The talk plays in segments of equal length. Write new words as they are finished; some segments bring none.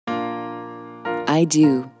I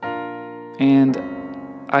do. And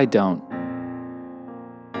I don't.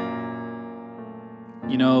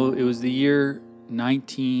 You know, it was the year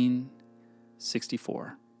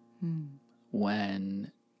 1964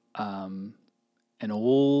 when an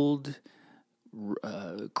old,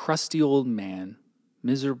 crusty old man,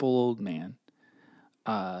 miserable old man,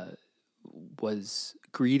 was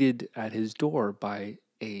greeted at his door by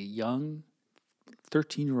a young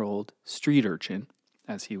 13-year-old street urchin,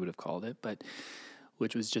 as he would have called it, but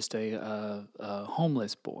which was just a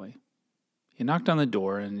homeless boy. He knocked on the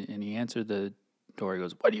door and he answered the door. He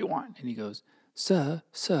goes, "What do you want?" And he goes, Sir.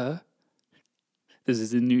 This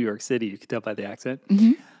is in New York City. You can tell by the accent.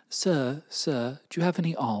 Mm-hmm. Sir, do you have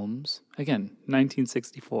any alms? Again,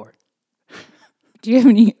 1964. Do you have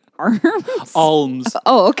any arms? Alms.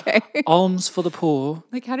 Oh, okay. Alms for the poor.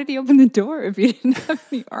 Like, how did he open the door if he didn't have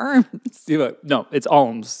any arms? No, it's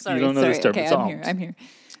alms. Sorry, you don't know this term. Okay, it's alms. I'm here.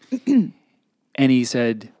 And he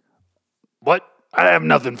said, "What? I have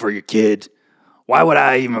nothing for your kid. Why would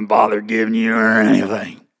I even bother giving you or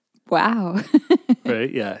anything?" Wow.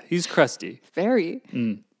 Right? Yeah. He's crusty. Very.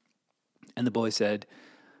 And the boy said,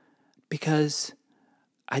 "Because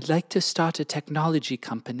I'd like to start a technology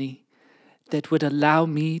company that would allow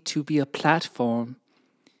me to be a platform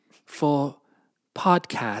for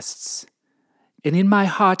podcasts. And in my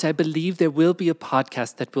heart, I believe there will be a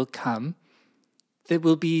podcast that will come that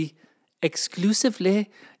will be exclusively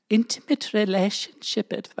intimate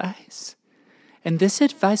relationship advice. And this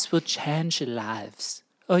advice will change lives.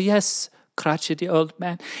 Oh, yes, crotchety old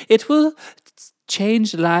man. It will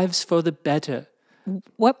change lives for the better."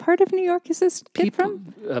 What part of New York is this kid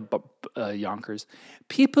from? Yonkers.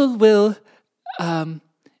 People will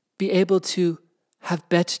be able to have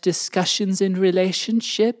better discussions in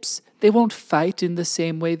relationships. They won't fight in the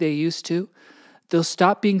same way they used to. They'll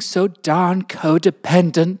stop being so darn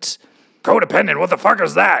codependent. Codependent? What the fuck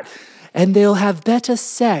is that? And they'll have better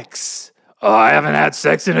sex. Oh, I haven't had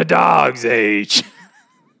sex in a dog's age.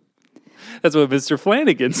 That's what Mr.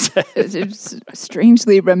 Flanagan said. It's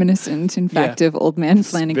strangely reminiscent, in fact, of Old Man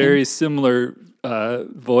Flanagan. Very similar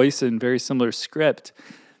voice and very similar script.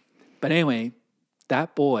 But anyway,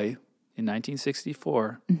 that boy in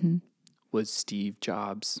 1964 was Steve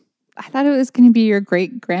Jobs. I thought it was going to be your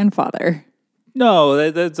great-grandfather. No,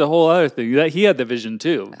 that's a whole other thing. He had the vision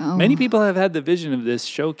too. Oh. Many people have had the vision of this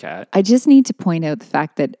show, Kat. I just need to point out the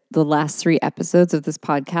fact that the last 3 episodes of this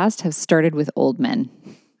podcast have started with old men.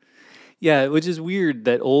 Yeah, which is weird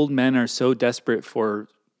that old men are so desperate for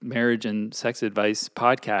marriage and sex advice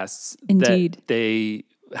podcasts. Indeed. That they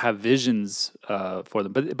have visions for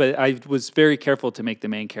them. But I was very careful to make the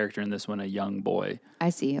main character in this one a young boy.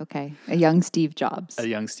 I see, okay. A young Steve Jobs. A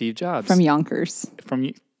young Steve Jobs. From Yonkers.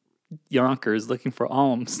 From Yonkers, looking for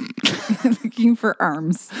alms. Looking for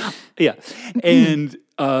arms. Yeah. And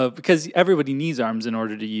because everybody needs arms in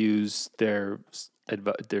order to use their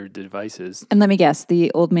devices. And let me guess, the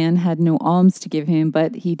old man had no alms to give him,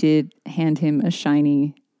 but he did hand him a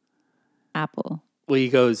shiny apple. Well, he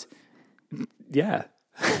goes, yeah,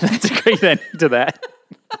 that's a great ending to that.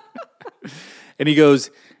 And he goes,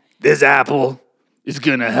 "This apple is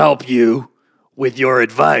going to help you with your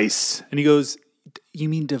advice." And he goes, "You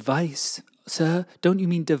mean device, sir? Don't you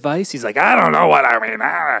mean device?" He's like, "I don't know what I mean."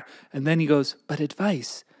 And then he goes, "But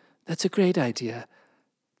advice, that's a great idea.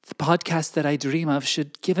 The podcast that I dream of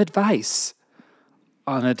should give advice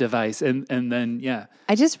on a device." And then, yeah.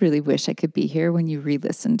 I just really wish I could be here when you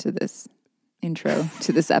re-listen to this intro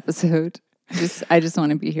to this episode. I just want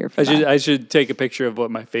to be here for that. I should take a picture of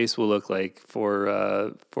what my face will look like for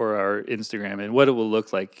our Instagram. And what it will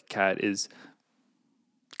look like, Kat, is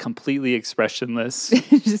completely expressionless.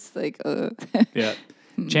 Just like, Yeah.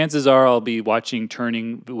 Chances are I'll be watching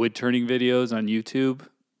wood turning videos on YouTube,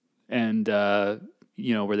 and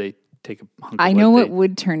where they take a hunk of wood. I know what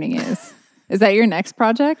wood turning is. Is that your next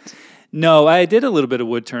project? No, I did a little bit of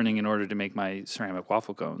wood turning in order to make my ceramic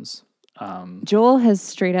waffle cones. Joel has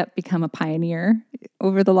straight up become a pioneer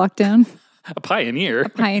over the lockdown. A pioneer?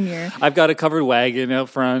 Pioneer. I've got a covered wagon out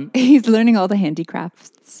front. He's learning all the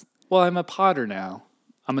handicrafts. Well, I'm a potter now.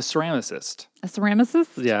 I'm a ceramicist. A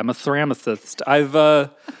ceramicist? Yeah, I'm a ceramicist.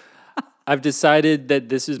 I've decided that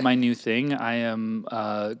this is my new thing. I am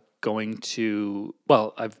going to.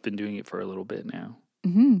 Well, I've been doing it for a little bit now.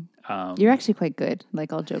 Mm-hmm. You're actually quite good.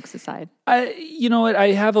 Like, all jokes aside. You know what?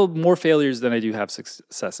 I have more failures than I do have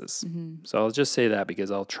successes. Mm-hmm. So I'll just say that because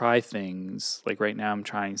I'll try things. Like right now, I'm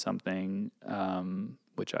trying something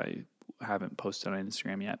which I haven't posted on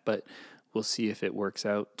Instagram yet, but we'll see if it works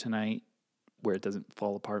out tonight, where it doesn't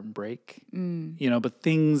fall apart and break. But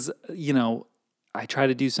things, I try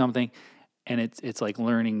to do something, and it's like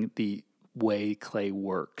learning the way clay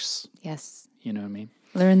works. Yes. You know what I mean?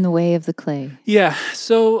 Learn the way of the clay. Yeah.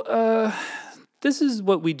 So this is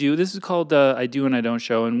what we do. This is called I Do and I Don't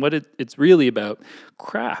Show. And what it's really about,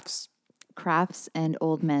 crafts. Crafts and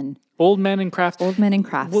old men. Old men and crafts. Old men and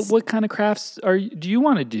crafts. What kind of crafts do you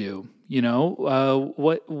want to do? You know,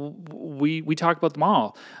 what we talked about them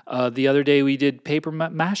all. The other day we did paper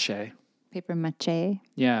mache. Paper mache.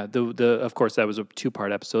 Yeah, the of course that was a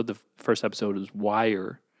 2-part episode. The first episode was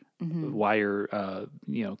wire,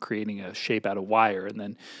 creating a shape out of wire, and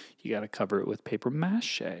then you got to cover it with paper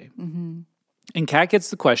mache. Mm-hmm. And Kat gets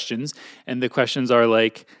the questions, and the questions are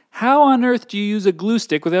like, how on earth do you use a glue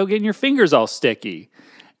stick without getting your fingers all sticky?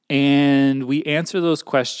 And we answer those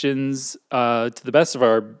questions to the best of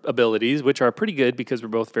our abilities, which are pretty good because we're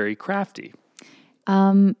both very crafty.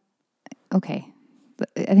 Okay.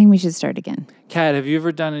 I think we should start again. Kat, have you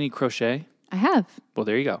ever done any crochet? I have. Well,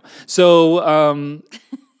 there you go. So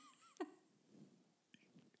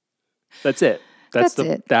that's it. That's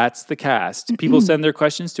it. That's the cast. People send their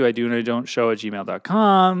questions to I do and I don't show at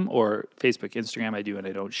gmail.com or Facebook, Instagram, I do and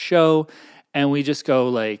I don't show. And we just go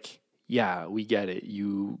like, yeah, we get it.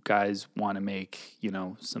 You guys want to make,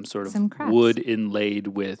 some sort of wood inlaid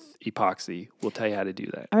with epoxy. We'll tell you how to do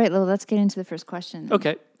that. All right, well, let's get into the first question.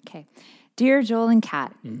 Okay. Dear Joel and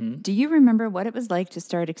Kat, do you remember what it was like to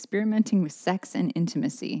start experimenting with sex and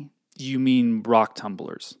intimacy? You mean rock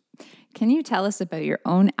tumblers? Can you tell us about your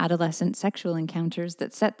own adolescent sexual encounters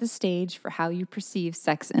that set the stage for how you perceive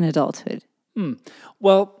sex in adulthood?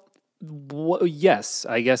 Well, yes,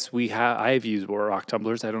 I guess I have used rock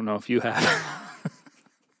tumblers. I don't know if you have.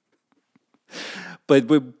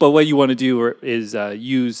 but what you want to do is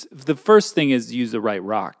use the first thing is use the right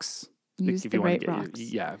rocks. Use the right rocks.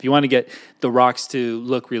 If you want to get the rocks to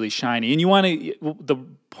look really shiny, and you want to, the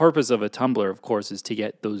purpose of a tumbler, of course, is to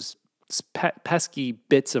get those pesky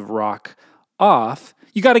bits of rock off.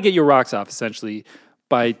 You got to get your rocks off essentially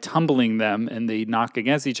by tumbling them, and they knock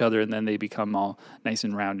against each other, and then they become all nice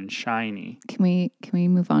and round and shiny. Can we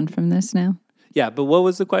move on from this now? Yeah, but what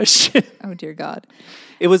was the question? Oh, dear God.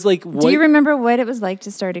 It was like, do you remember what it was like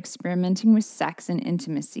to start experimenting with sex and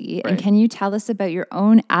intimacy? Right. And can you tell us about your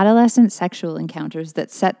own adolescent sexual encounters that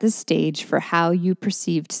set the stage for how you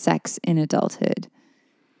perceived sex in adulthood?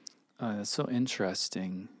 That's so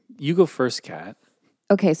interesting. You go first, Kat.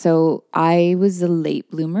 Okay, so I was a late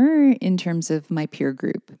bloomer in terms of my peer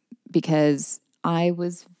group because I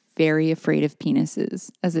was very afraid of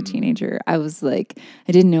penises as a teenager. I was like,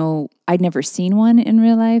 I didn't know, I'd never seen one in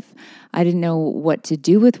real life. I didn't know what to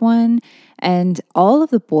do with one. And all of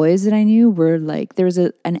the boys that I knew were like, there was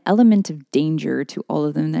an element of danger to all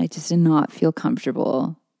of them that I just did not feel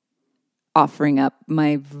comfortable offering up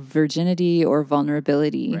my virginity or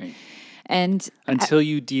vulnerability. Right. And until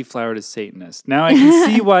you deflowered as Satanist. Now I can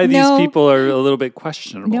see why these people are a little bit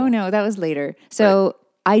questionable. No, that was later. So right.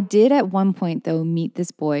 I did at one point, though, meet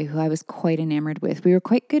this boy who I was quite enamored with. We were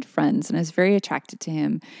quite good friends, and I was very attracted to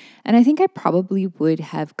him. And I think I probably would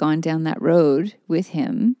have gone down that road with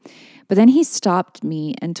him. But then he stopped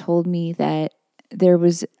me and told me that there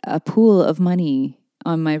was a pool of money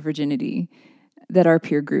on my virginity that our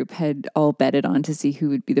peer group had all betted on to see who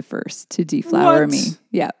would be the first to deflower me.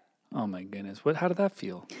 Yeah. Oh, my goodness. How did that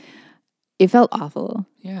feel? It felt awful.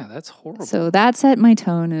 Yeah, that's horrible. So that set my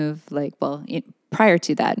tone of prior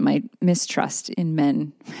to that, my mistrust in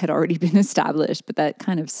men had already been established, but that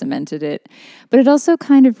kind of cemented it. But it also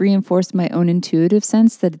kind of reinforced my own intuitive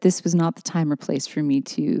sense that this was not the time or place for me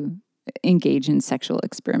to engage in sexual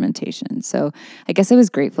experimentation. So I guess I was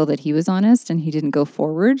grateful that he was honest and he didn't go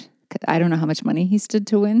forward. I don't know how much money he stood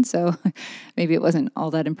to win, so maybe it wasn't all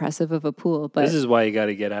that impressive of a pool. But this is why you got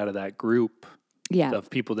to get out of that group. Yeah. Of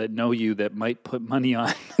people that know you that might put money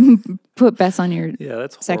on. Put bets on your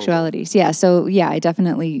that's sexualities. Yeah. So, yeah, I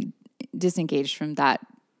definitely disengaged from that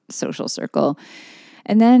social circle.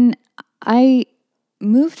 And then I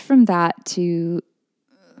moved from that to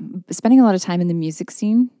spending a lot of time in the music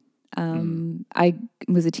scene. I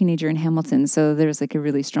was a teenager in Hamilton, so there's like a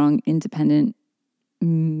really strong independent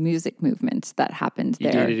music movement that happened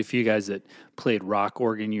there. You dated a few guys that played rock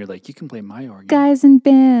organ. You're like, you can play my organ. Guys in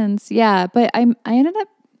bands, yeah. But I ended up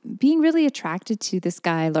being really attracted to this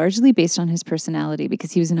guy largely based on his personality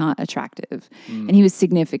because he was not attractive and he was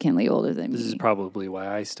significantly older than me. This is probably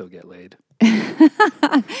why I still get laid.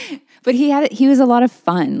 But he was a lot of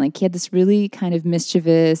fun. Like he had this really kind of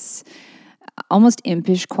mischievous, almost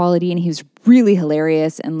impish quality, and he was really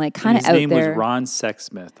hilarious and like kind of out there. His name was Ron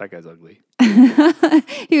Sexsmith. That guy's ugly.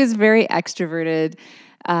 He was very extroverted,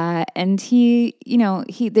 and he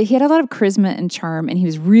had a lot of charisma and charm, and he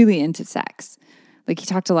was really into sex. Like he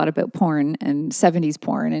talked a lot about porn and 70s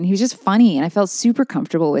porn, and he was just funny, and I felt super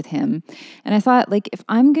comfortable with him. And I thought, like, if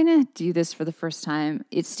I'm going to do this for the first time,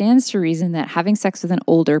 it stands to reason that having sex with an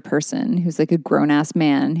older person who's like a grown-ass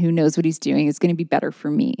man who knows what he's doing is going to be better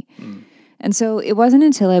for me. And so it wasn't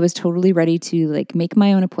until I was totally ready to like make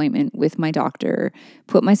my own appointment with my doctor,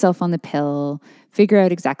 put myself on the pill, figure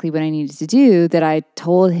out exactly what I needed to do that I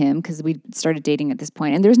told him, because we started dating at this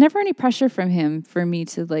point. And there was never any pressure from him for me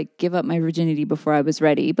to like give up my virginity before I was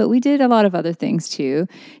ready. But we did a lot of other things too.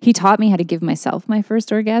 He taught me how to give myself my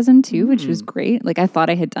first orgasm too, which was great. Like I thought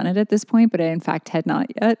I had done it at this point, but I in fact had not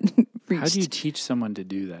yet reached. How do you teach someone to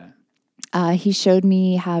do that? He showed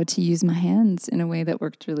me how to use my hands in a way that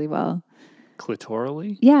worked really well.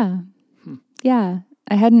 Clitorally? Yeah. Yeah.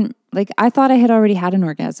 I thought I had already had an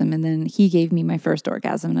orgasm, and then he gave me my first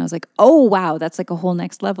orgasm, and I was like, oh, wow, that's like a whole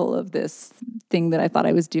next level of this thing that I thought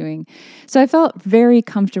I was doing. So I felt very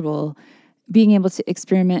comfortable being able to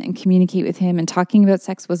experiment and communicate with him, and talking about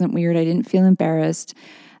sex wasn't weird. I didn't feel embarrassed.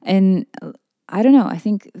 And I don't know, I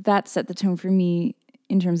think that set the tone for me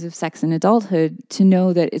in terms of sex in adulthood, to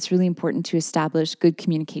know that it's really important to establish good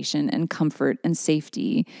communication and comfort and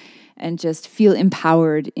safety, and just feel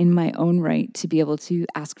empowered in my own right to be able to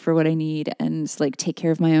ask for what I need and like take care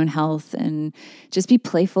of my own health and just be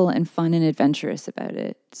playful and fun and adventurous about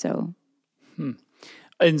it. So,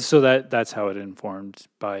 And so that's how it informed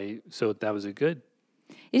so that was a good.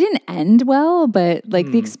 it didn't end well, but like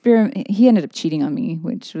the experiment, he ended up cheating on me,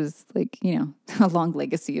 which was like, a long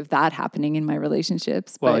legacy of that happening in my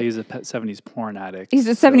relationships. Well, but he's a 70s porn addict. he's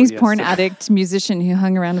a 70s porn addict musician who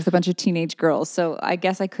hung around with a bunch of teenage girls. So I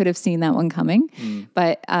guess I could have seen that one coming.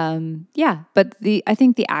 But but I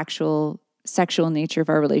think the actual sexual nature of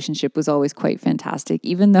our relationship was always quite fantastic,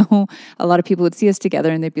 even though a lot of people would see us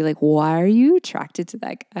together and they'd be like, why are you attracted to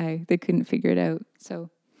that guy? They couldn't figure it out. So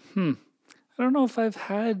I don't know if I've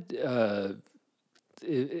had, I'm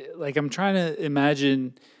trying to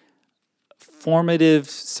imagine formative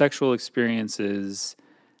sexual experiences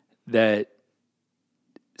that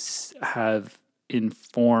have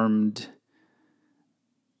informed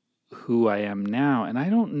who I am now. And I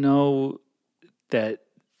don't know that,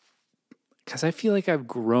 because I feel like I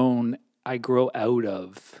grow out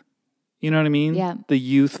of, you know what I mean? Yeah. The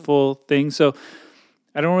youthful thing. So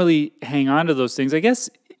I don't really hang on to those things. I guess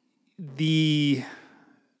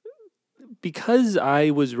because I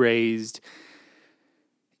was raised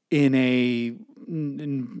in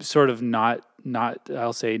sort of not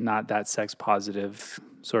I'll say not that sex positive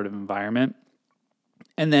sort of environment,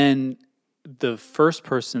 and then the first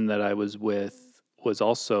person that I was with was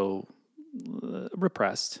also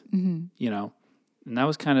repressed, and that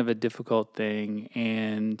was kind of a difficult thing,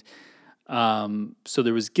 and so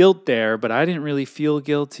there was guilt there, but I didn't really feel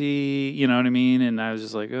guilty, you know what I mean? And I was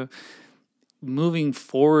just like, moving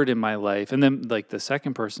forward in my life. And then like the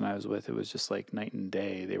second person I was with, it was just like night and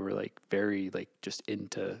day. They were like very like just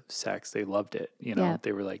into sex. They loved it. Yeah.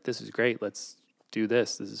 They were like, this is great. Let's do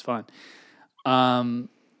this. This is fun.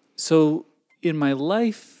 So in my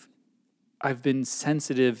life, I've been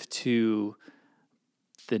sensitive to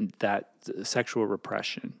that sexual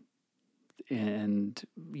repression. And,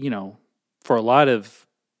 for a lot of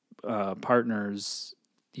partners,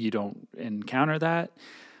 you don't encounter that.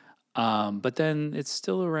 But then it's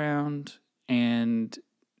still around, and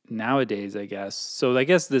nowadays, I guess. So I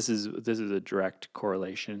guess this is a direct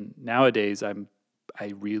correlation. Nowadays, I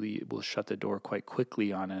really will shut the door quite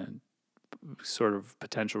quickly on a sort of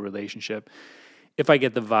potential relationship if I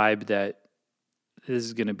get the vibe that this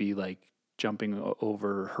is going to be like jumping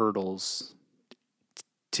over hurdles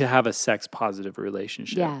to have a sex positive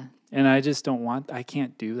relationship. Yeah. And I just I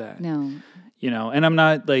can't do that. No. And I'm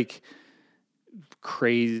not like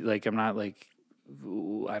crazy, like I'm not like,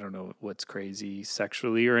 I don't know what's crazy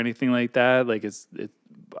sexually or anything like that. Like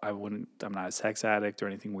I'm not a sex addict or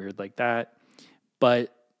anything weird like that.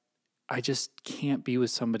 But I just can't be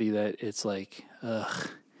with somebody that it's like,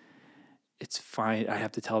 it's fine. I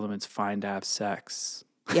have to tell them it's fine to have sex.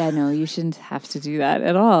 Yeah, no, you shouldn't have to do that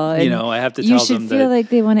at all. And I have to tell them that. You should feel like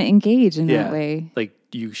they want to engage in that way. Like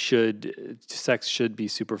sex should be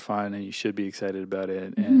super fun and you should be excited about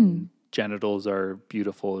it. And genitals are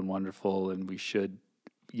beautiful and wonderful and we should,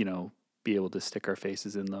 be able to stick our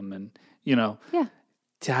faces in them and,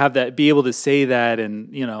 to have that, be able to say that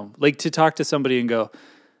and, like to talk to somebody and go,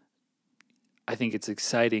 I think it's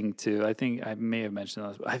exciting I think I may have mentioned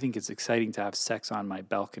this, but I think it's exciting to have sex on my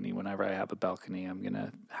balcony. Whenever I have a balcony, I'm going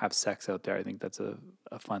to have sex out there. I think that's a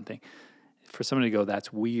fun thing. For somebody to go,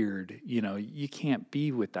 that's weird, you can't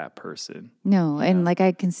be with that person. No, and like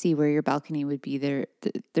I can see where your balcony would be there.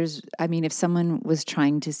 If someone was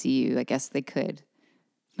trying to see you, I guess they could.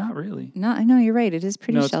 Not really. No, I know you're right. It is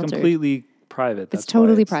pretty No, it's sheltered. completely private. That's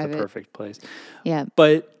totally why it's private. the perfect place. Yeah.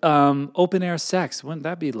 But open air sex, wouldn't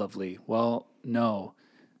that be lovely? Well, no,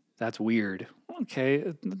 that's weird.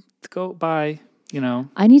 Okay, go bye.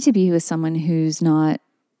 I need to be with someone who's not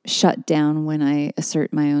shut down when I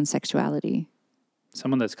assert my own sexuality.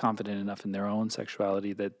 Someone that's confident enough in their own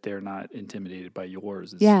sexuality that they're not intimidated by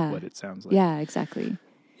yours is Yeah. what it sounds like. Yeah, exactly.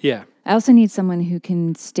 Yeah. I also need someone who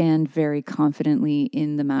can stand very confidently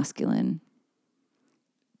in the masculine.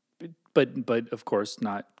 But of course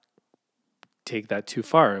not take that too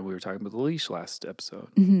far. We were talking about the leash last episode.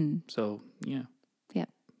 Mm-hmm. So, yeah. Yeah.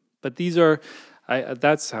 But these are,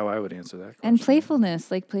 that's how I would answer that question. And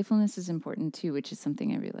playfulness is important too, which is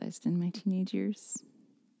something I realized in my teenage years.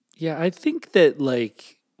 Yeah, I think that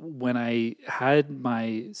like when I had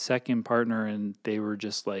my second partner and they were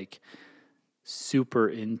just like super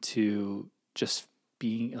into just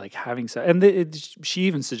being like having sex, and she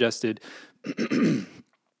even suggested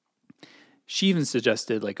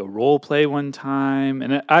like a role play one time,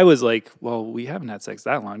 and I was like, well, we haven't had sex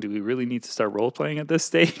that long. Do we really need to start role playing at this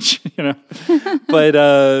stage? But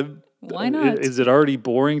why not? Is it already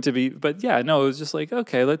boring to be? But yeah, no, it was just like,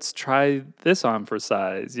 okay, let's try this on for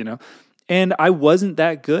size, And I wasn't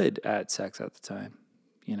that good at sex at the time,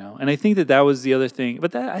 And I think that was the other thing.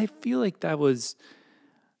 But I feel like that was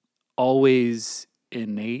always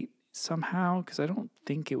innate somehow, because I don't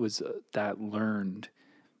think it was that learned.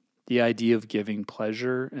 The idea of giving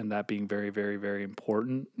pleasure and that being very, very, very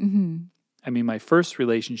important. Mm-hmm. I mean, my first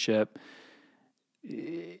relationship,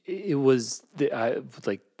 it was that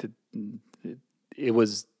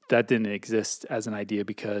didn't exist as an idea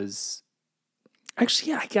because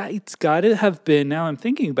actually, yeah, it's got to have been, now I'm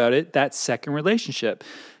thinking about it, that second relationship.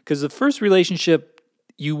 Because the first relationship,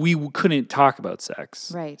 we couldn't talk about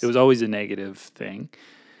sex. Right. It was always a negative thing.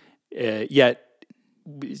 Yet,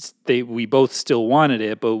 we both still wanted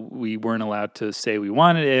it, but we weren't allowed to say we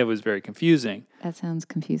wanted it. It was very confusing. That sounds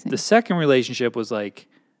confusing. The second relationship was like,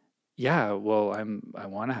 yeah, well, I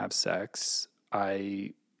want to have sex.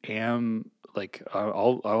 I am like,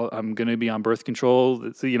 I'm going to be on birth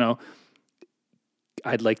control. So,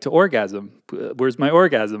 I'd like to orgasm. Where's my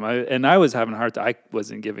orgasm? I was having a hard time. I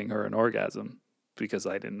wasn't giving her an orgasm because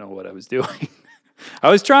I didn't know what I was doing. I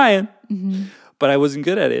was trying, but I wasn't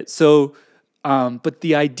good at it. So, but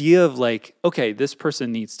the idea of like, okay, this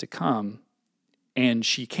person needs to come and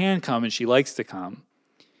she can come and she likes to come.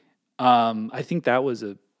 I think that was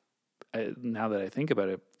now that I think about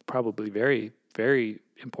it, probably very, very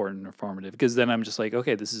important or formative, because then I'm just like,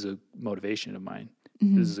 okay, this is a motivation of mine.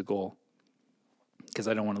 Mm-hmm. This is a goal, because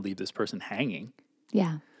I don't want to leave this person hanging.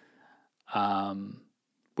 Yeah.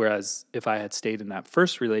 Whereas if I had stayed in that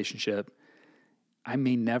first relationship, I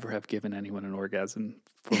may never have given anyone an orgasm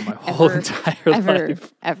for my whole entire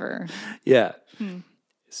life. Ever. Yeah.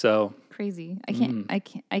 So crazy. I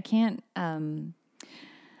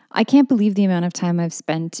can't believe the amount of time I've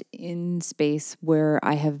spent in space where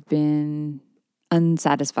I have been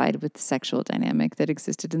unsatisfied with the sexual dynamic that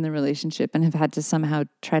existed in the relationship and have had to somehow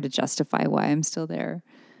try to justify why I'm still there.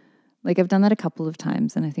 Like, I've done that a couple of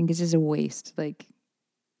times, and I think it's just a waste. Like,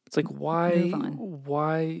 it's like, why?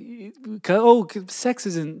 Sex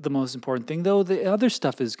isn't the most important thing, though. The other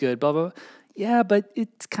stuff is good, blah, blah, blah. Yeah, but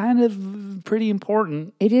it's kind of pretty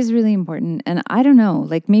important. It is really important. And I don't know,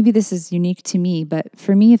 like, maybe this is unique to me, but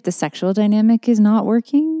for me, if the sexual dynamic is not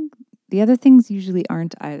working, the other things usually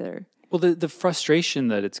aren't either. Well, the frustration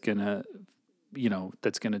that it's gonna,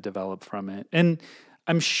 that's gonna develop from it. And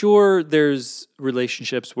I'm sure there's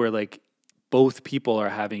relationships where like both people are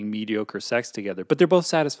having mediocre sex together, but they're both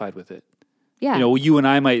satisfied with it. Yeah. You and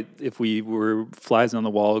I might, if we were flies on the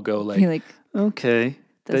wall, go like okay,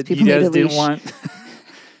 those that people you guys need a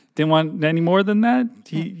didn't want any more than that.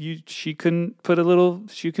 She couldn't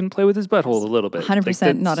she couldn't play with his butthole a little bit.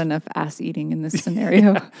 100% not enough ass eating in this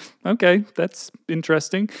scenario. Yeah. Okay, that's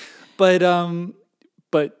interesting. But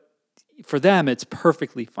for them, it's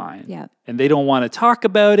perfectly fine. Yeah. And they don't want to talk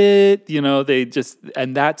about it. They just,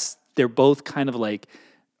 and they're both kind of like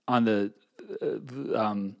on the,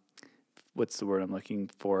 what's the word I'm looking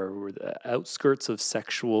for? We're the outskirts of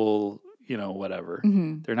sexual, whatever.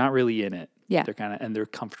 Mm-hmm. They're not really in it. Yeah. They're kind of, and they're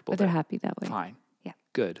comfortable. But they're happy that way. Fine. Yeah.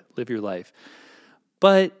 Good. Live your life.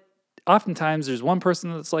 But oftentimes there's one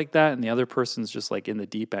person that's like that and the other person's just like in the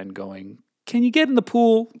deep end going, can you get in the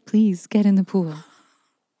pool? Please get in the pool.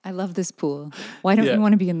 I love this pool. Why don't you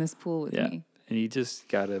want to be in this pool with me? And you just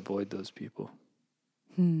got to avoid those people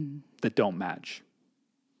that don't match.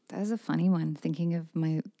 That is a funny one, thinking of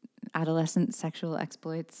my adolescent sexual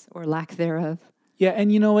exploits or lack thereof. Yeah,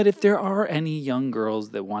 and you know what? If there are any young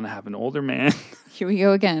girls that want to have an older man, Here we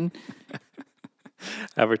go again.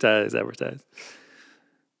 advertise.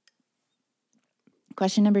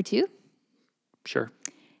 Question number 2. Sure.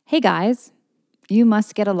 Hey guys, you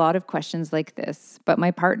must get a lot of questions like this, but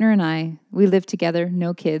my partner and I, we live together,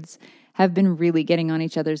 no kids, have been really getting on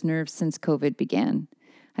each other's nerves since COVID began.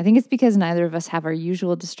 I think it's because neither of us have our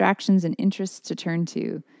usual distractions and interests to turn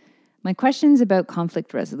to. My question is about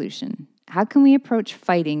conflict resolution. How can we approach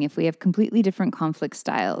fighting if we have completely different conflict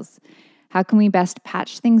styles? How can we best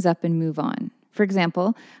patch things up and move on? For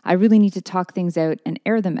example, I really need to talk things out and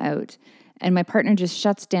air them out, and my partner just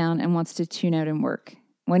shuts down and wants to tune out and work.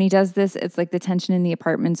 When he does this, it's like the tension in the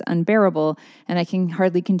apartment's unbearable, and I can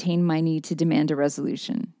hardly contain my need to demand a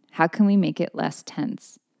resolution. How can we make it less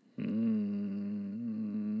tense? I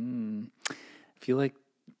feel like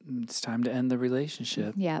it's time to end the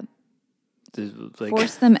relationship. Yeah. Like,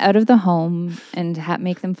 Force them out of the home and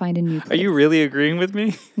make them find a new place. are you really agreeing with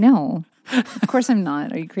me? No. Of course I'm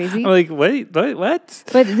not. Are you crazy? I'm like, wait, what?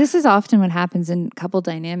 But this is often what happens in couple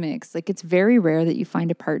dynamics. Like, it's very rare that you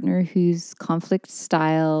find a partner whose conflict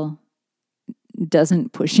style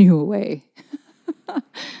doesn't push you away.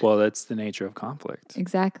 Well, that's the nature of conflict.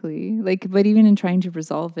 Exactly. Like, but even in trying to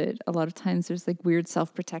resolve it, a lot of times there's like weird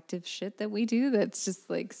self-protective shit that we do that's just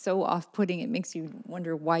like so off-putting. It makes you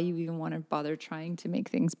wonder why you even want to bother trying to make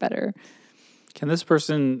things better. Can this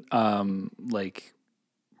person like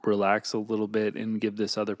relax a little bit and give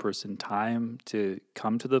this other person time to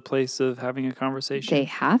come to the place of having a conversation? They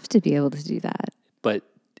have to be able to do that. But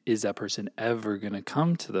is that person ever going to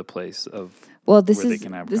come to the place of this where is they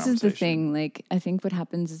can have a this is the conversation? thing. Like, I think what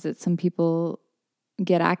happens is that some people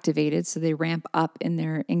get activated, so they ramp up in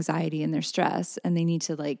their anxiety and their stress, and they need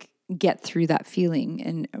to like get through that feeling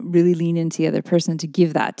and really lean into the other person to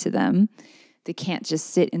give that to them. They can't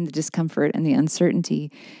just sit in the discomfort and the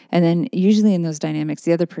uncertainty. And then usually in those dynamics,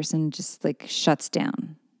 the other person just like shuts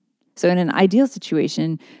down. So in an ideal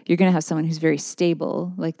situation, you're going to have someone who's very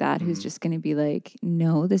stable like that, who's just going to be like,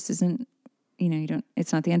 no, this isn't,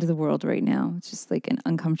 it's not the end of the world right now. It's just like an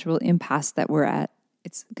uncomfortable impasse that we're at.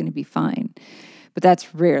 It's going to be fine. But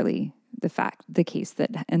that's rarely the case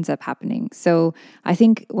that ends up happening. So I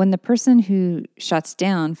think when the person who shuts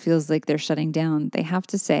down feels like they're shutting down, they have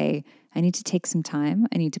to say, I need to take some time.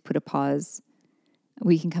 I need to put a pause.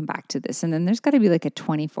 We can come back to this. And then there's got to be like a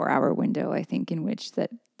 24-hour window, I think, in which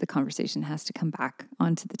that the conversation has to come back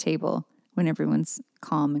onto the table when everyone's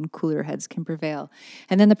calm and cooler heads can prevail.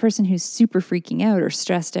 And then the person who's super freaking out or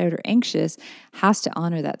stressed out or anxious has to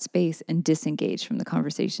honor that space and disengage from the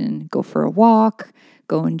conversation. Go for a walk,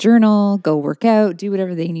 go and journal, go work out, do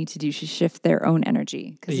whatever they need to do to shift their own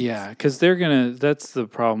energy. Yeah, because that's the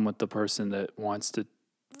problem with the person that wants to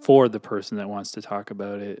talk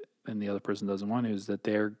about it and the other person doesn't want to, is that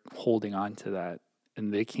they're holding on to that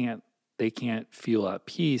and they can't feel at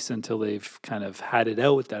peace until they've kind of had it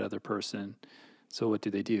out with that other person. So what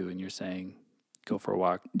do? And you're saying, go for a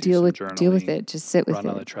walk, deal with it, just sit with it, run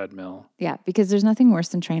on the treadmill. Yeah, because there's nothing worse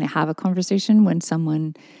than trying to have a conversation when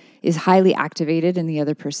someone is highly activated and the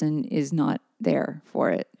other person is not there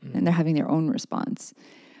for it and they're having their own response.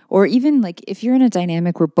 Or even like if you're in a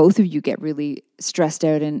dynamic where both of you get really stressed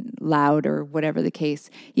out and loud or whatever the case,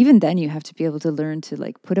 even then you have to be able to learn to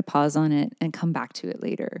like put a pause on it and come back to it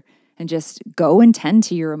later and just go and tend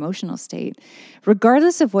to your emotional state.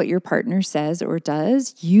 Regardless of what your partner says or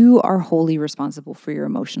does, you are wholly responsible for your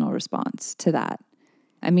emotional response to that.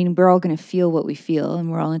 I mean, we're all going to feel what we feel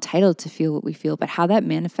and we're all entitled to feel what we feel, but how that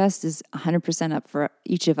manifests is 100% up for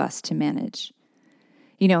each of us to manage.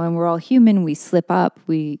 And we're all human, we slip up,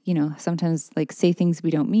 we, sometimes like say things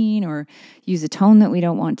we don't mean or use a tone that we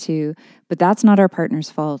don't want to, but that's not our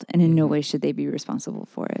partner's fault. And in no way should they be responsible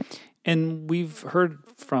for it. And we've heard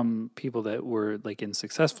from people that were like in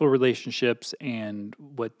successful relationships and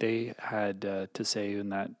what they had to say in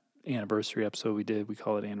that anniversary episode we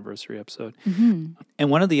call it anniversary episode. Mm-hmm.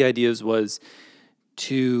 And one of the ideas was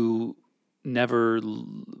to never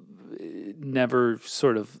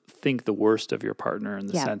sort of think the worst of your partner in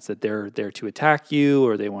the sense that they're there to attack you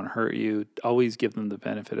or they want to hurt you. Always give them the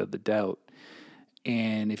benefit of the doubt.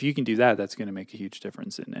 And if you can do that, that's going to make a huge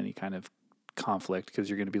difference in any kind of conflict, because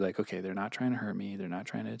you're going to be like, okay, they're not trying to hurt me. They're not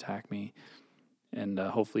trying to attack me. And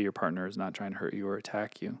hopefully your partner is not trying to hurt you or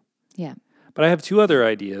attack you. Yeah. But I have two other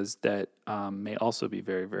ideas that may also be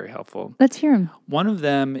very, very helpful. Let's hear them. One of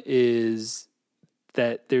them is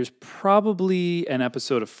that there's probably an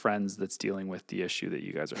episode of Friends that's dealing with the issue that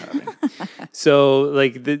you guys are having. So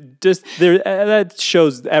like that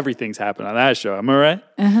shows everything's happened on that show. Am I right?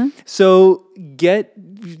 Uh-huh. So get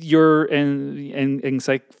your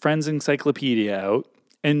Friends encyclopedia out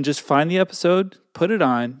and just find the episode, put it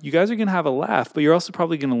on. You guys are going to have a laugh, but you're also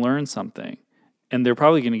probably going to learn something. And they're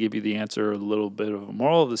probably going to give you the answer, a little bit of a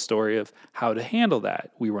moral of the story of how to handle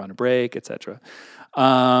that. We were on a break, etc.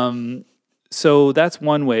 So that's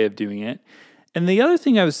one way of doing it. And the other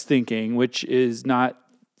thing I was thinking, which is not,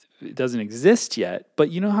 it doesn't exist yet,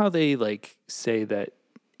 but you know how they like say that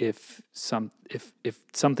if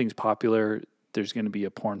something's popular, there's going to be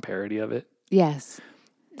a porn parody of it? Yes.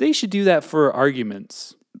 They should do that for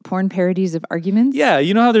arguments. Porn parodies of arguments? Yeah,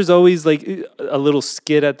 you know how there's always like a little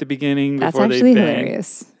skit at the beginning before That's actually they bang?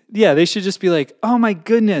 hilarious. Yeah, they should just be like, "Oh my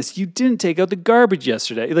goodness, you didn't take out the garbage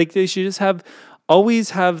yesterday." Like they should just always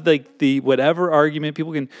have like the whatever argument.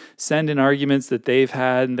 People can send in arguments that they've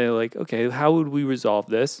had, and they're like, "Okay, how would we resolve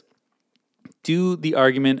this?" Do the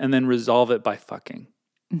argument and then resolve it by fucking,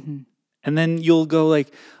 and then you'll go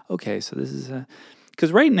like, "Okay, so this is a."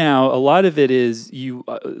 Because right now, a lot of it is you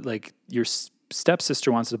like your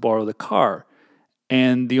stepsister wants to borrow the car,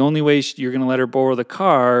 and the only way you're going to let her borrow the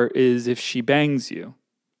car is if she bangs you.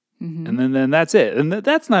 And then that's it. And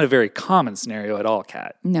that's not a very common scenario at all,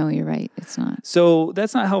 Kat. No, you're right. It's not. So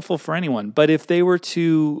that's not helpful for anyone. But if they were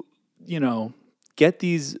to, get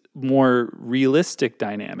these more realistic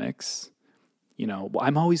dynamics,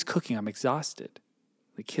 I'm always cooking. I'm exhausted.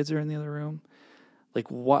 The kids are in the other room. Like,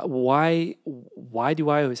 why do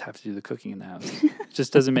I always have to do the cooking in the house? It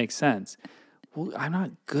just doesn't make sense. Well, I'm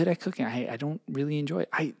not good at cooking. I don't really enjoy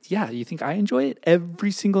it. You think I enjoy it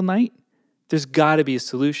every single night? There's got to be a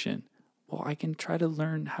solution. Well, I can try to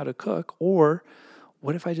learn how to cook. Or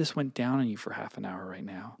what if I just went down on you for half an hour right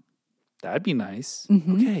now? That'd be nice.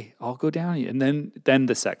 Okay, I'll go down on you. And then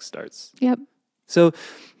the sex starts. Yep. So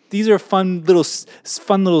these are fun little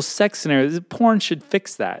sex scenarios. Porn should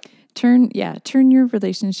fix that. Turn your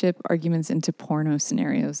relationship arguments into porno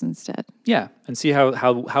scenarios instead. Yeah, and see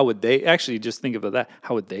how would they actually just think about that?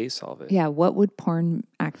 How would they solve it? Yeah, what would porn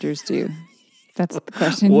actors do? That's the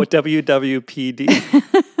question. What WWPD?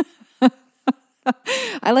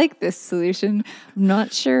 I like this solution. I'm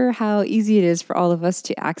not sure how easy it is for all of us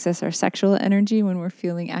to access our sexual energy when we're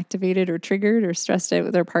feeling activated or triggered or stressed out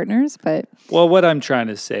with our partners, but well, what I'm trying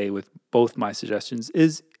to say with both my suggestions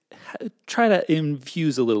is try to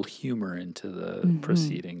infuse a little humor into the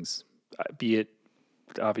proceedings. Be it,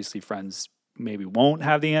 obviously, Friends maybe won't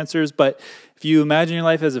have the answers, but if you imagine your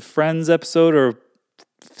life as a Friends episode or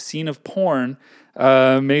scene of porn,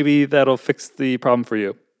 maybe that'll fix the problem for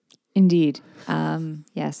you. Indeed.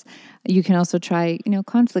 Yes. You can also try,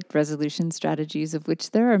 conflict resolution strategies, of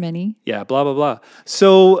which there are many. Yeah, blah, blah, blah.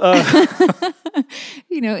 So,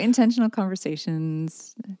 intentional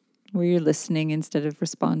conversations where you're listening instead of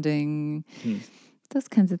responding. Those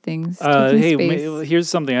kinds of things. Here's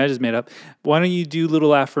something I just made up. Why don't you do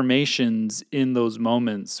little affirmations in those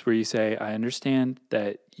moments where you say, I understand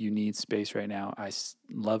that you need space right now. I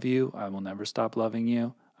love you. I will never stop loving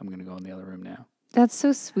you. I'm going to go in the other room now. That's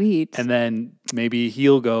so sweet. And then maybe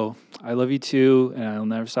he'll go, I love you too, and I'll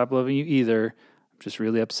never stop loving you either. I'm just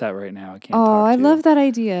really upset right now. I can't talk to you. I love that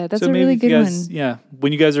idea. That's a really good one. Yeah.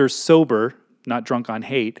 When you guys are sober, not drunk on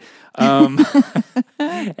hate, and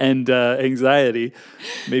anxiety,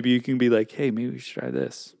 maybe you can be like, hey, maybe we should try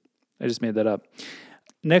this. I just made that up.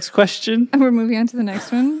 Next question. We're moving on to the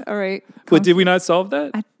next one. All right. But did we not solve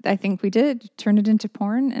that? I think we did. Turn it into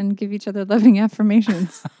porn and give each other loving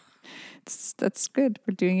affirmations. That's good.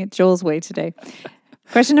 We're doing it Joel's way today.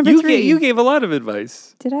 Question number 3. You gave a lot of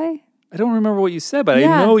advice. Did I? I don't remember what you said, but I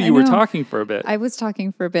know you were talking for a bit. I was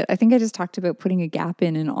talking for a bit. I think I just talked about putting a gap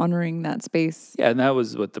in and honoring that space. Yeah, and that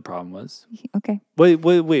was what the problem was. Okay.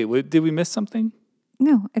 Wait. Did we miss something?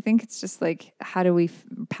 No, I think it's just like, how do we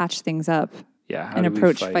patch things up? Yeah. And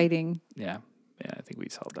approach fighting. Yeah, I think we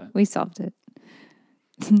solved that. We solved it.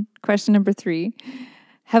 Question number 3.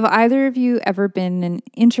 Have either of you ever been in an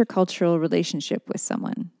intercultural relationship with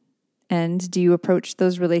someone? And do you approach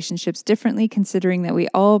those relationships differently, considering that we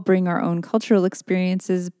all bring our own cultural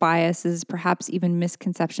experiences, biases, perhaps even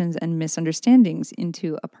misconceptions and misunderstandings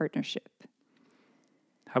into a partnership?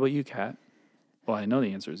 How about you, Kat? Well, I know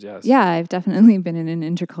the answer is yes. Yeah, I've definitely been in an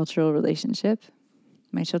intercultural relationship.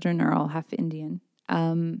 My children are all half Indian.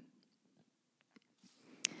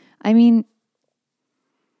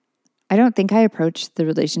 I don't think I approached the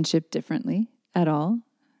relationship differently at all.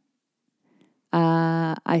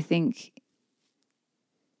 I think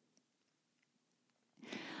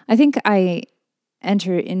I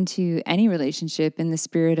enter into any relationship in the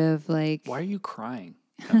spirit of like, Why are you crying?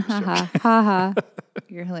 ha ha,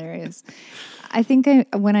 you're hilarious. I think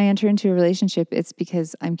when I enter into a relationship, it's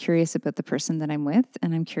because I'm curious about the person that I'm with,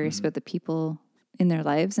 and I'm curious about the people in their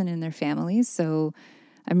lives and in their families. So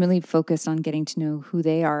I'm really focused on getting to know who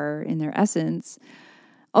they are in their essence.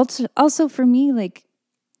 Also for me, like,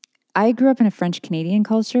 I grew up in a French Canadian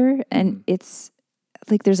culture, and it's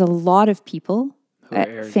like there's a lot of people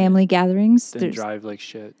at family gatherings. Then drive like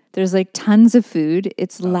shit. There's like tons of food.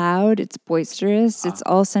 It's loud. It's boisterous. It's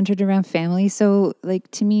all centered around family. So like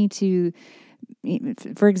to me,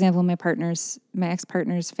 for example, my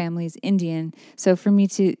ex-partner's family is Indian. So for me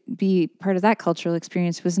to be part of that cultural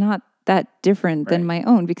experience was not that different than my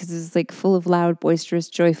own, because it's like full of loud, boisterous,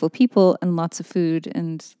 joyful people and lots of food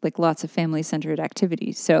and like lots of family-centered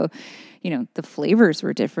activities. So, the flavors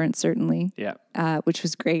were different, certainly, which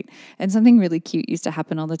was great. And something really cute used to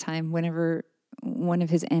happen all the time. Whenever one of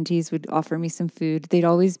his aunties would offer me some food, they'd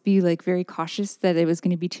always be like very cautious that it was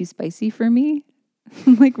going to be too spicy for me.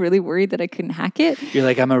 I'm like really worried that I couldn't hack it. You're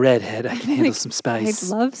like, I'm a redhead. I can handle some spice.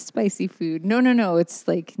 I love spicy food. No. It's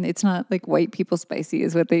like, it's not like white people spicy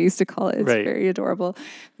is what they used to call it. It's very adorable.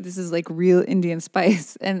 This is like real Indian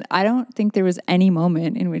spice. And I don't think there was any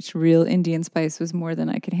moment in which real Indian spice was more than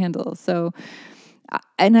I could handle. So,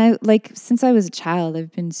 and I like, since I was a child,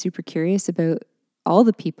 I've been super curious about all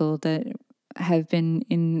the people that have been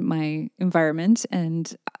in my environment.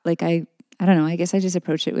 And like, I don't know, I guess I just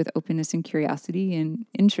approach it with openness and curiosity and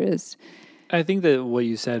interest. I think that what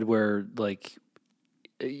you said where like,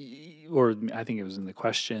 or I think it was in the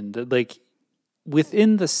question, that like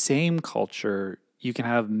within the same culture, you can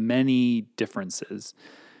have many differences.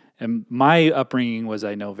 And my upbringing was,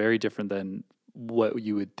 I know, very different than what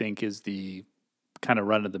you would think is the kind of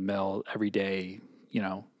run of the mill everyday,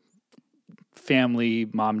 family,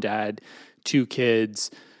 mom, dad, 2 kids,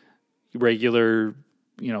 regular,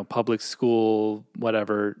 public school,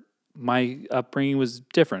 whatever. My upbringing was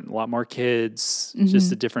different. A lot more kids,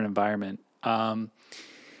 just a different environment.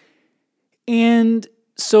 And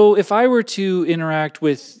so if I were to interact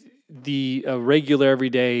with the regular,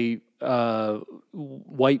 everyday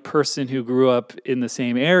white person who grew up in the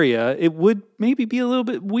same area, it would maybe be a little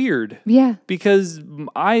bit weird. Yeah. Because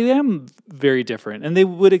I am very different, and they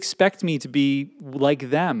would expect me to be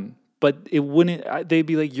like them. But it wouldn't, they'd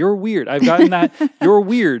be like, you're weird. I've gotten that, you're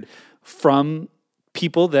weird, from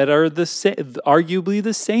people that are arguably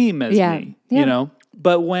the same as me,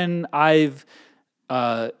 But when I've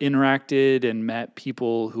interacted and met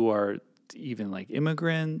people who are even like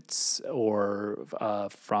immigrants or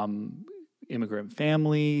from immigrant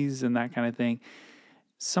families and that kind of thing,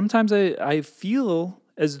 sometimes I feel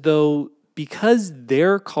as though because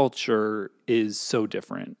their culture is so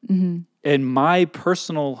different, and my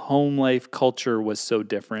personal home life culture was so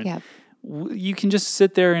different, you can just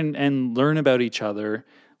sit there and learn about each other,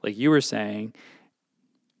 like you were saying,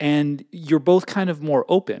 and you're both kind of more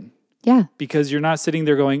open. Yeah. Because you're not sitting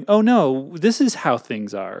there going, oh no, this is how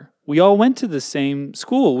things are. We all went to the same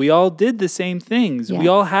school. We all did the same things. Yeah. We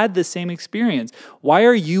all had the same experience. Why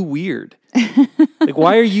are you weird? Like,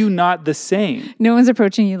 why are you not the same? No one's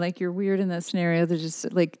approaching you like you're weird in that scenario. They're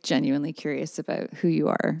just like genuinely curious about who you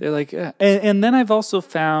are. They're like, and then I've also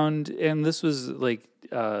found, and this was like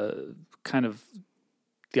kind of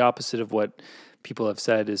the opposite of what people have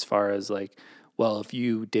said as far as like, well, if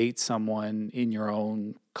you date someone in your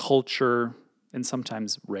own culture and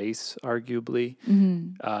sometimes race, arguably,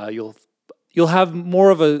 you'll have more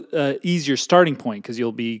of a easier starting point because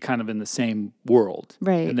you'll be kind of in the same world,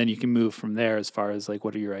 right? And then you can move from there as far as like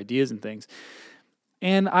what are your ideas and things.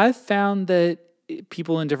 And I've found that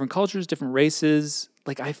people in different cultures, different races,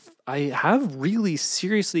 like I have really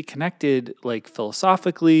seriously connected, like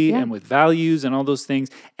philosophically and with values and all those things,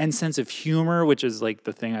 and sense of humor, which is like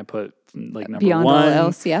the thing I put like number beyond one. All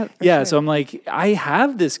else, yeah. Sure. So I'm like, I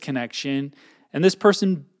have this connection, and this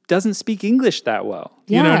person doesn't speak English that well.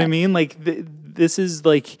 Yeah. You know what I mean? Like this is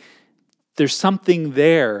like there's something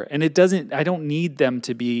there, and it doesn't. I don't need them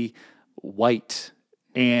to be white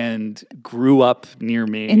and grew up near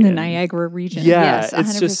me in the Niagara region. Yeah, yes, 100%.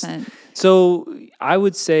 It's just so. I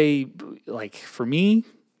would say, like for me,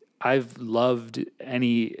 I've loved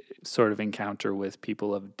any sort of encounter with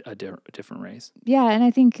people of a different race. Yeah, and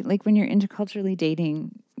I think like when you're interculturally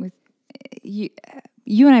dating with you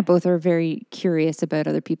and I both are very curious about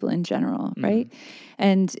other people in general, right?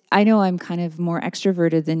 And I know I'm kind of more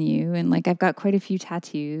extroverted than you, and like I've got quite a few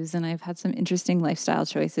tattoos and I've had some interesting lifestyle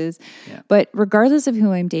choices. Yeah. But regardless of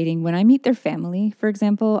who I'm dating, when I meet their family, for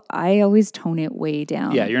example, I always tone it way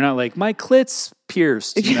down. Yeah, you're not like, my clit's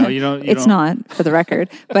pierced. You know, you don't. It's not, for the record.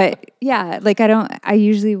 But yeah, like I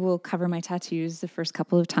usually will cover my tattoos the first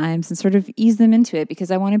couple of times and sort of ease them into it because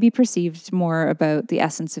I want to be perceived more about the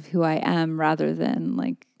essence of who I am rather than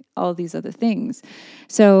like all these other things.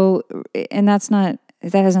 So, and that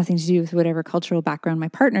has nothing to do with whatever cultural background my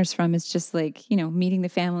partner's from. It's just like, you know, meeting the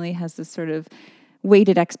family has this sort of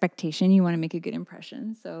weighted expectation. You want to make a good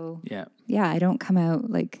impression. So yeah, I don't come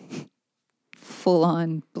out like full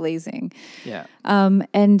on blazing. Yeah.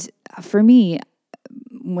 And for me,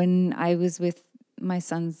 when I was with my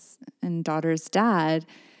son's and daughter's dad,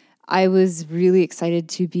 I was really excited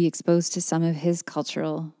to be exposed to some of his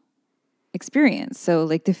cultural experience. So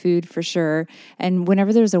like the food for sure. And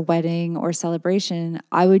whenever there's a wedding or celebration,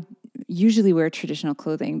 I would usually wear traditional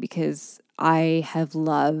clothing because I have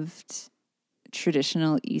loved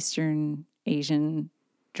traditional Eastern Asian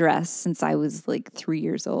dress since I was like 3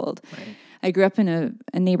 years old. Right. I grew up in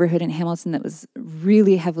a neighborhood in Hamilton that was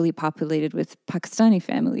really heavily populated with Pakistani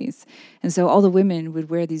families. And so all the women would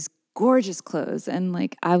wear these gorgeous clothes and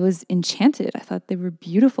like I was enchanted. I thought they were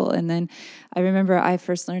beautiful. And then I remember I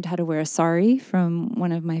first learned how to wear a sari from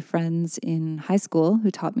one of my friends in high school who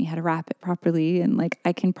taught me how to wrap it properly, and like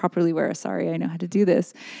I can properly wear a sari. I know how to do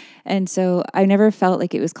this. And so I never felt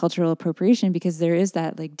like it was cultural appropriation because there is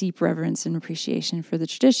that like deep reverence and appreciation for the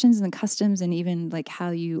traditions and the customs and even like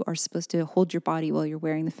how you are supposed to hold your body while you're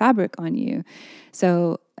wearing the fabric on you.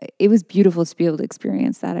 So it was beautiful to be able to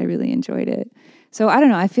experience that. I really enjoyed it. So I don't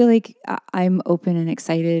know. I feel like I'm open and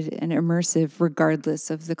excited and immersive regardless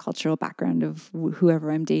of the cultural background of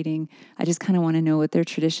whoever I'm dating. I just kind of want to know what their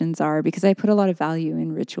traditions are because I put a lot of value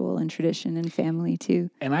in ritual and tradition and family too.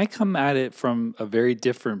 And I come at it from a very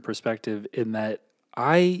different perspective in that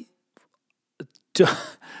I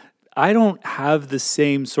don't have the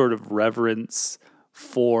same sort of reverence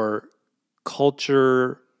for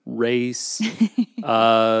culture, race,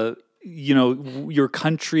 you know, your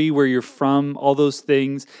country, where you're from, all those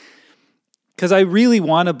things. Because I really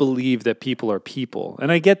want to believe that people are people.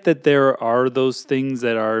 And I get that there are those things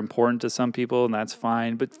that are important to some people, and that's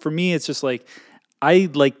fine. But for me, it's just like, I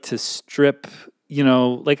like to strip, you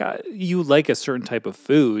know, like you like a certain type of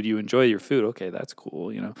food, you enjoy your food. Okay, that's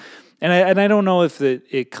cool, you know. And I don't know if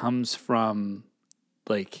it comes from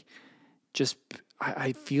like just,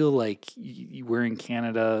 I feel like we're in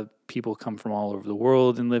Canada, people come from all over the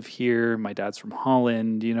world and live here. My dad's from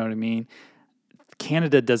Holland, you know what I mean?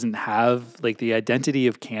 Canada doesn't have, like, the identity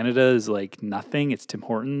of Canada is like nothing. It's Tim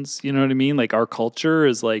Hortons, you know what I mean? Like our culture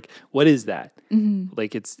is like, what is that? Mm-hmm.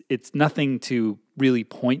 Like it's nothing to really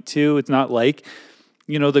point to. It's not like,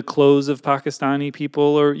 you know, the clothes of Pakistani people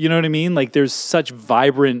or, you know what I mean? Like there's such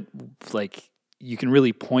vibrant, like you can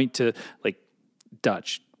really point to like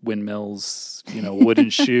Dutch windmills, you know, wooden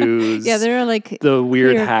shoes. Yeah, there are like the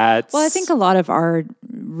weird hats. Well, I think a lot of our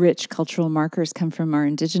rich cultural markers come from our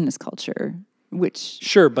Indigenous culture, which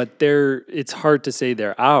sure, but it's hard to say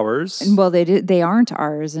they're ours. Well, they aren't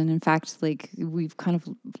ours, and in fact, like we've kind of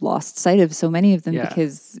lost sight of so many of them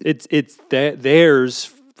because it's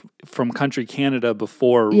theirs from country Canada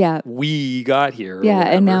before we got here. Yeah,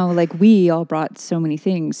 and now like we all brought so many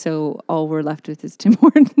things, so all we're left with is Tim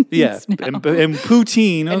Hortons. Yeah, and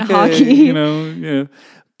poutine, and hockey, you know, yeah,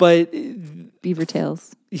 but beaver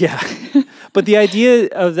tails. Yeah, but the idea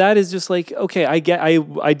of that is just like, okay,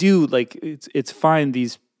 I do like it's fine.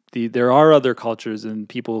 There are other cultures and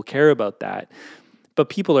people care about that, but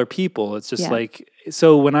people are people. It's just like,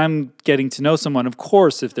 so when I'm getting to know someone, of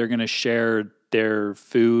course, if they're going to share their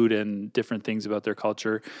food and different things about their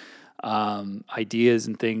culture, ideas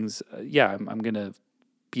and things, I'm going to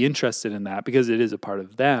be interested in that because it is a part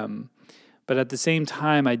of them. But at the same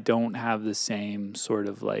time, I don't have the same sort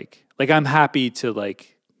of like I'm happy to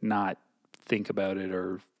like not think about it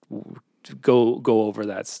or go over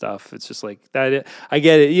that stuff. It's just like that. I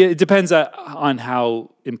get it. It depends on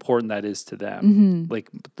how important that is to them. Mm-hmm. Like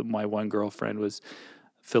my one girlfriend was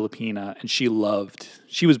Filipina, and she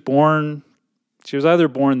was either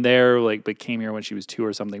born there, like, but came here when she was 2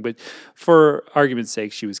 or something. But for argument's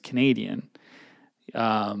sake, she was Canadian.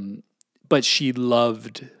 But she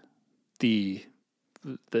loved the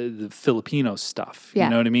Filipino stuff. You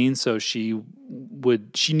know what I mean? So she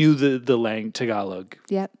knew the language Tagalog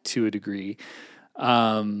to a degree.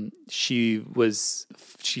 She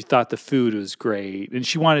thought the food was great and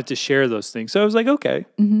she wanted to share those things. So I was like, okay,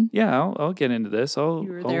 I'll get into this. I'll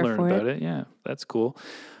learn about it. Yeah, that's cool.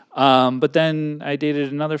 But then I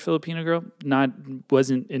dated another Filipino girl.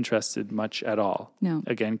 Wasn't interested much at all. No.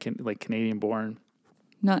 Again, Canadian born.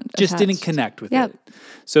 Not Just didn't attached. connect with Yep. it.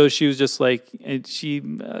 So she was just like,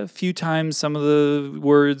 a few times some of the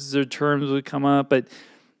words or terms would come up, but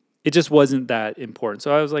it just wasn't that important.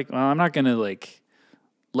 So I was like, well, I'm not going to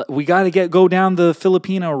we got to go down the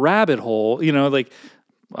Filipino rabbit hole,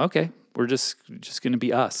 okay, we're just going to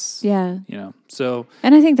be us. Yeah. So.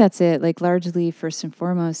 And I think that's it. Like largely, first and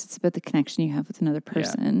foremost, it's about the connection you have with another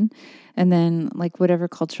person. And then like whatever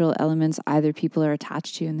cultural elements either people are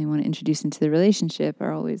attached to and they want to introduce into the relationship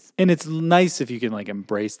are always. And it's nice if you can like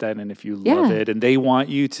embrace that and if you love it and they want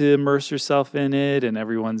you to immerse yourself in it and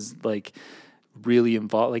everyone's like really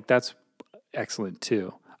involved. Like that's excellent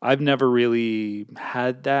too. I've never really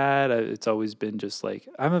had that. It's always been just like,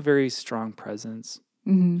 I'm a very strong presence.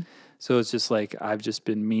 Mm-hmm. So it's just like I've just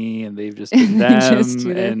been me and they've just been them, just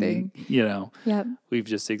do their thing. Yep. We've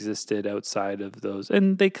just existed outside of those,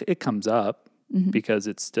 and it comes up because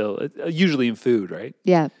it's still usually in food, right?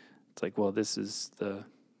 Yeah, it's like, well, this is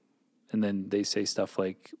and then they say stuff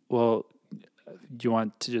like, well, do you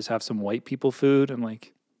want to just have some white people food? I'm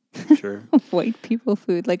like, sure. White people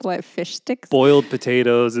food, like what? Fish sticks, boiled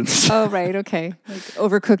potatoes, and oh right, okay, like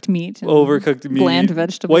overcooked meat, bland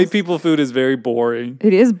vegetables. White people food is very boring.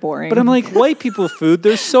 It is boring, but I'm like, white people food.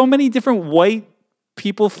 There's so many different white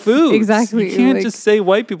people foods. Exactly, you can't just say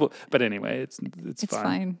white people. But anyway, it's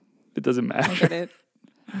fine. It doesn't matter. I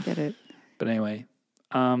get it. But anyway,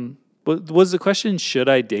 but was the question, should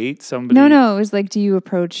I date somebody? No. It was like, do you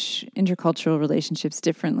approach intercultural relationships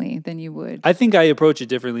differently than you would? I think I approach it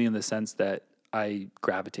differently in the sense that I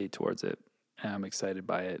gravitate towards it and I'm excited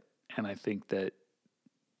by it. And I think that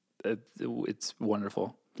it's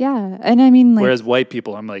wonderful. Yeah. And I mean, like, whereas white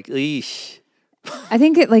people, I'm like, eesh. I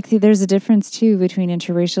think there's a difference too between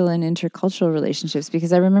interracial and intercultural relationships,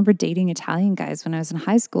 because I remember dating Italian guys when I was in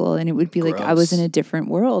high school and it would be like I was in a different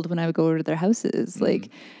world when I would go over to their houses. Like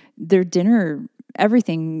their dinner,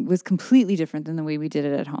 everything was completely different than the way we did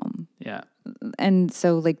it at home. Yeah. And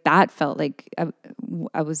so like that felt like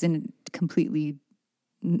I was in a completely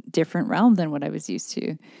different realm than what I was used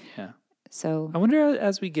to. Yeah. So I wonder,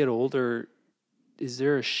 as we get older, is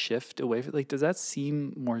there a shift away from, like, does that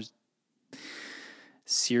seem more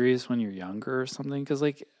serious when you're younger or something? Because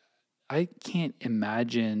like I can't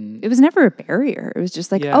imagine. It was never a barrier. It was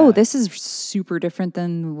just like, oh, this is super different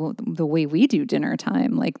than the way we do dinner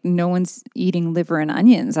time. Like no one's eating liver and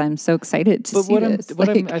onions. I'm so excited to see this.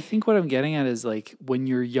 I think what I'm getting at is like when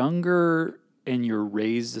you're younger and you're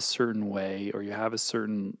raised a certain way or you have a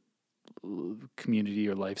certain community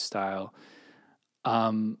or lifestyle,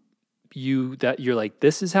 you're like,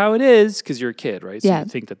 this is how it is because you're a kid, right? So you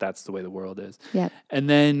think that that's the way the world is. Yeah. And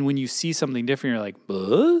then when you see something different, you're like,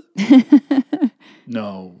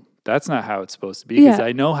 no, that's not how it's supposed to be because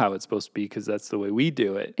I know how it's supposed to be because that's the way we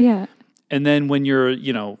do it. Yeah. And then when you're,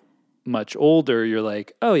 much older, you're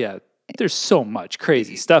like, oh yeah, there's so much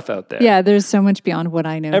crazy stuff out there. Yeah, there's so much beyond what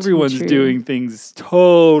I know. Everyone's doing things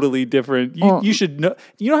totally different. You should know.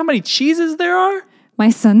 You know how many cheeses there are? My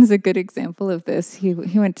son's a good example of this. He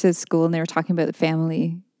went to school and they were talking about the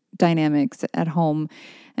family dynamics at home.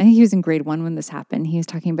 I think he was in grade 1 when this happened. He was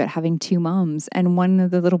talking about having 2 moms, and one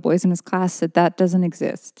of the little boys in his class said that doesn't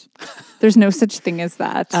exist. There's no such thing as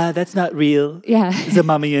that. That's not real. Yeah. It's a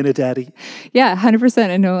mommy and a daddy. Yeah, 100%.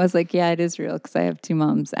 And Noah was like, yeah, it is real because I have 2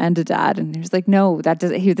 moms and a dad. And he was like, no, that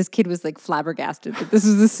doesn't. This kid was like flabbergasted that this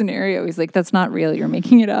was the scenario. He's like, that's not real. You're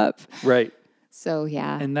making it up. Right. So,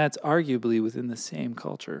 yeah. And that's arguably within the same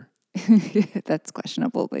culture. That's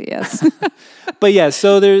questionable, but yes. But yeah,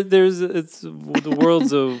 so the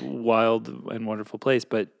world's a wild and wonderful place,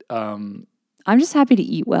 but I'm just happy to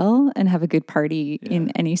eat well and have a good party in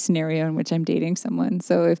any scenario in which I'm dating someone.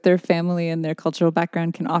 So if their family and their cultural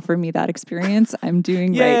background can offer me that experience, I'm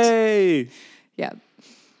doing Yay! right. Yeah.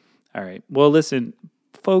 All right. Well, listen,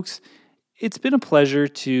 folks, it's been a pleasure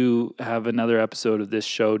to have another episode of this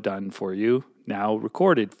show done for you, now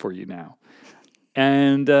recorded for you now.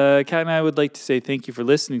 And Kat and I would like to say thank you for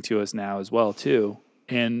listening to us now as well, too.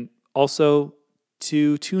 And also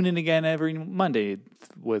to tune in again every Monday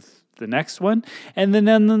with the next one. And then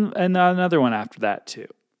another one after that, too.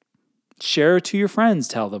 Share it to your friends.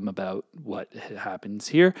 Tell them about what happens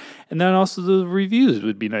here. And then also the reviews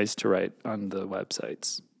would be nice to write on the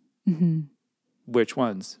websites. Mm-hmm. Which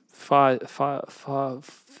ones? iTunes.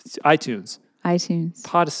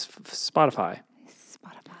 Spotify.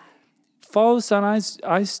 Follow us on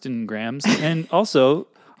Instagrams and also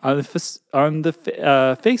on the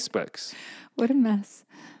Facebooks. What a mess.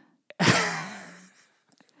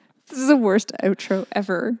 This is the worst outro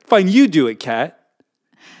ever. Fine, you do it, Kat.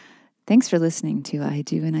 Thanks for listening to I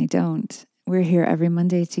Do and I Don't. We're here every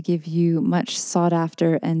Monday to give you much sought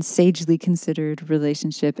after and sagely considered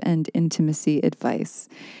relationship and intimacy advice.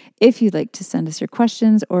 If you'd like to send us your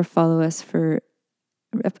questions or follow us for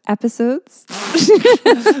episodes.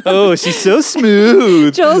 Oh, she's so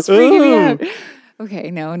smooth. Joel's freaking me out.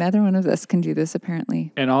 Okay, no, neither one of us can do this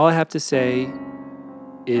apparently. And all I have to say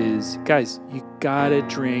is, guys, you gotta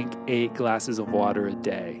drink 8 glasses of water a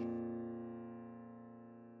day.